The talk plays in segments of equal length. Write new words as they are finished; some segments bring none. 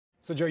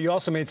So, Joe, you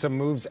also made some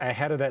moves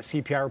ahead of that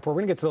CPI report.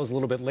 We're going to get to those a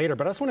little bit later,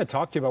 but I just want to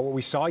talk to you about what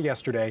we saw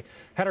yesterday.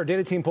 Had our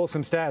data team pull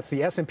some stats.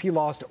 The S&P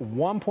lost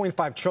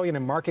 $1.5 trillion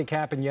in market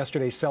cap in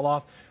yesterday's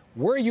sell-off.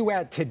 Where are you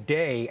at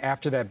today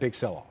after that big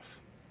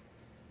sell-off?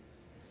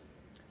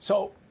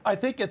 So I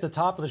think at the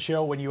top of the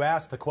show, when you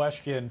asked the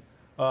question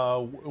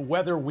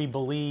whether we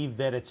believe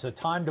that it's a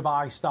time to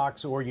buy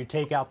stocks or you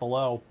take out the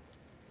low,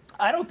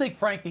 I don't think,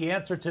 Frank, the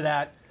answer to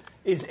that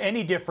is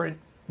any different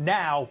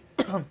now,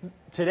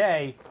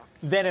 today,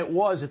 than it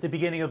was at the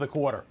beginning of the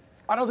quarter.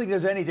 I don't think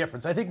there's any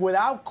difference. I think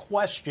without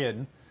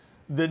question,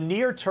 the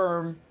near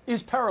term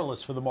is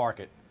perilous for the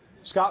market.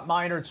 Scott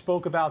Minerd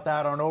spoke about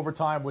that on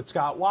Overtime with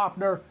Scott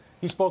Wapner.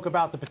 He spoke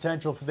about the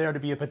potential for there to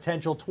be a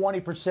potential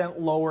 20%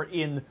 lower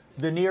in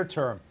the near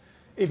term.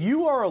 If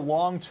you are a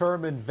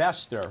long-term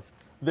investor,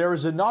 there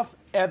is enough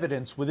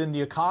evidence within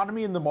the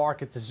economy and the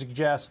market to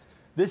suggest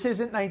this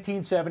isn't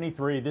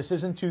 1973, this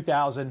isn't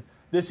 2000,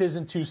 this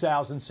isn't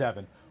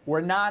 2007.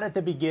 We're not at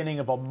the beginning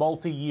of a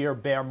multi-year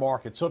bear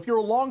market. So if you're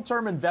a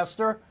long-term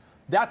investor,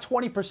 that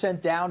 20%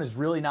 down is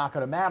really not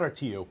going to matter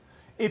to you.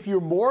 If you're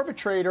more of a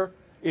trader,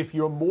 if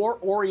you're more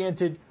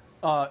oriented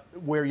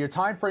where your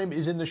time frame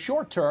is in the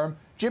short term,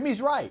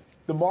 Jimmy's right.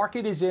 The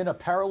market is in a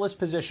perilous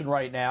position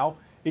right now.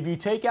 If you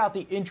take out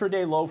the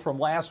intraday low from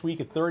last week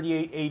at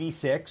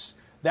 38.86,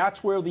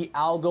 that's where the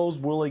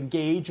algos will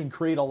engage and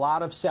create a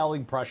lot of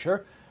selling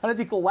pressure. And I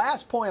think the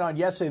last point on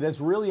yesterday that's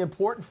really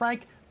important,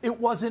 Frank, it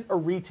wasn't a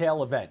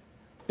retail event.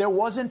 There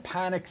wasn't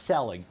panic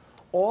selling.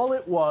 All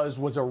it was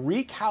a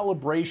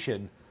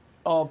recalibration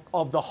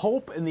of the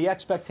hope and the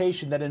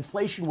expectation that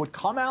inflation would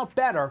come out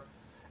better,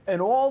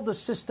 and all the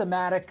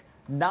systematic,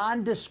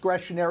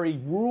 non-discretionary,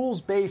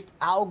 rules-based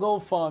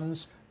algo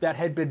funds that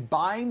had been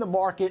buying the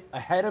market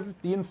ahead of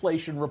the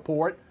inflation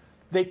report,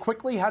 they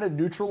quickly had to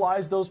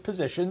neutralize those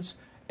positions,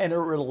 and it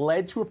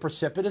led to a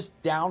precipitous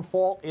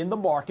downfall in the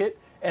market.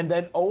 And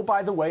then, oh,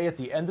 by the way, at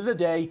the end of the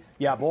day,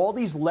 you have all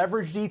these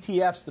leveraged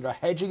ETFs that are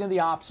hedging in the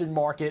option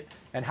market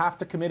and have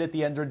to commit at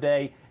the end of the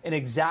day, and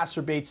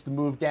exacerbates the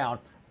move down.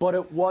 But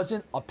it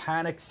wasn't a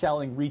panic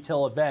selling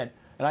retail event.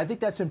 And I think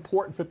that's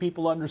important for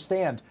people to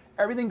understand.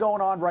 Everything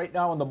going on right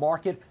now in the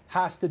market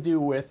has to do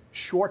with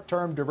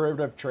short-term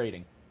derivative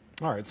trading.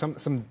 All right,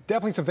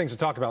 definitely some things to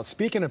talk about.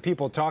 Speaking of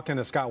people talking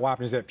to Scott Wapner,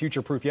 who's at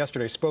Future Proof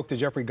yesterday, spoke to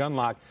Jeffrey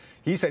Gundlach.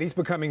 He said he's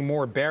becoming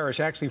more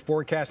bearish, actually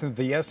forecasting that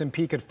the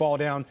S&P could fall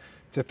down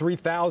to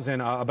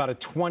 3,000, about a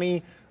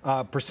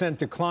 20%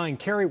 decline.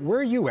 Carrie, where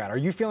are you at? Are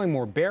you feeling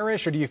more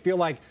bearish, or do you feel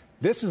like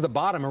this is the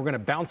bottom and we're going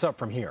to bounce up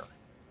from here?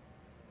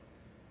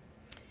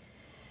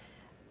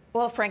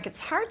 Well, Frank,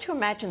 it's hard to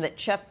imagine that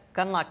Jeff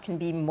Gundlach can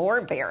be more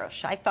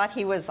bearish. I thought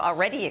he was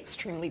already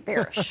extremely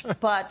bearish.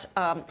 But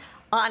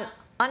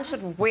onto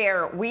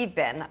where we've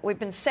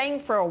been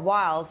saying for a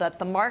while that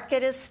the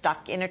market is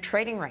stuck in a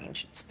trading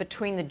range. It's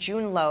between the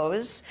June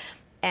lows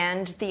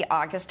and the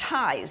August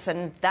highs,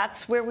 and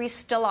that's where we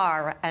still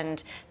are.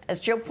 And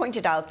as Joe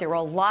pointed out, there were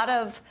a lot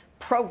of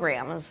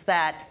programs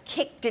that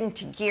kicked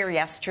into gear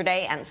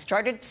yesterday and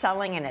started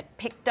selling, and it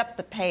picked up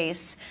the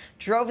pace,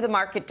 drove the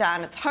market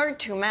down. It's hard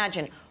to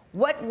imagine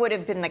what would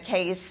have been the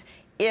case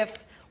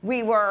if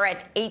we were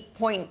at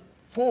 8.4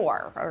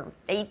 or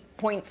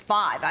 8.5.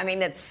 I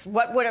mean, it's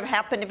what would have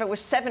happened if it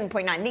was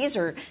 7.9. These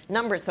are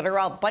numbers that are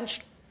all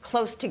bunched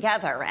close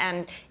together,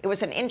 and it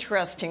was an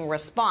interesting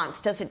response.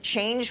 Does it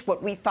change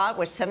what we thought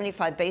was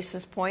 75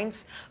 basis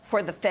points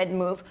for the Fed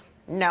move?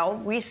 No,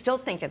 we still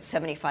think it's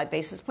 75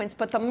 basis points,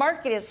 but the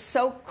market is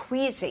so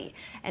queasy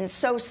and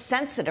so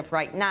sensitive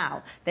right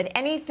now that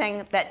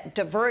anything that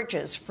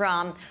diverges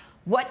from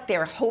what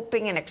they're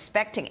hoping and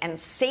expecting, and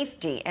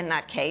safety in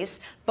that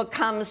case,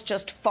 becomes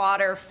just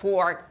fodder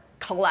for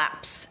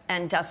collapse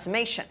and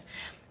decimation.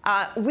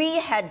 We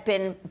had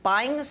been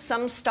buying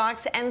some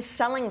stocks and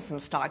selling some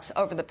stocks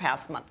over the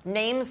past month.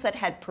 Names that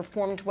had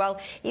performed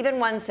well, even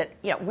ones that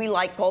we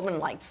like, Goldman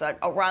likes,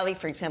 O'Reilly,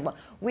 for example.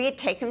 We had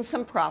taken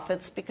some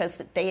profits because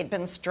they had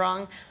been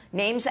strong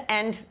names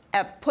and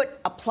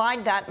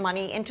applied that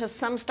money into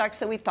some stocks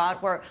that we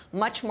thought were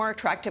much more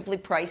attractively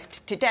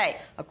priced today.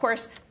 Of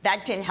course,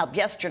 that didn't help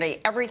yesterday.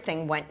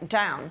 Everything went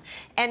down.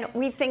 And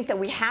we think that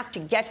we have to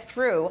get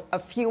through a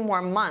few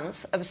more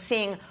months of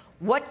seeing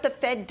what the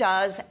Fed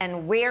does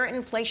and where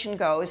inflation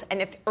goes.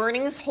 And if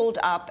earnings hold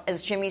up,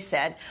 as Jimmy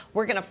said,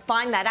 we're going to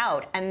find that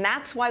out. And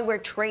that's why we're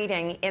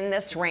trading in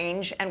this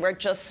range, and we're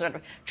just sort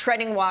of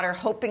treading water,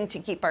 hoping to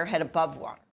keep our head above water.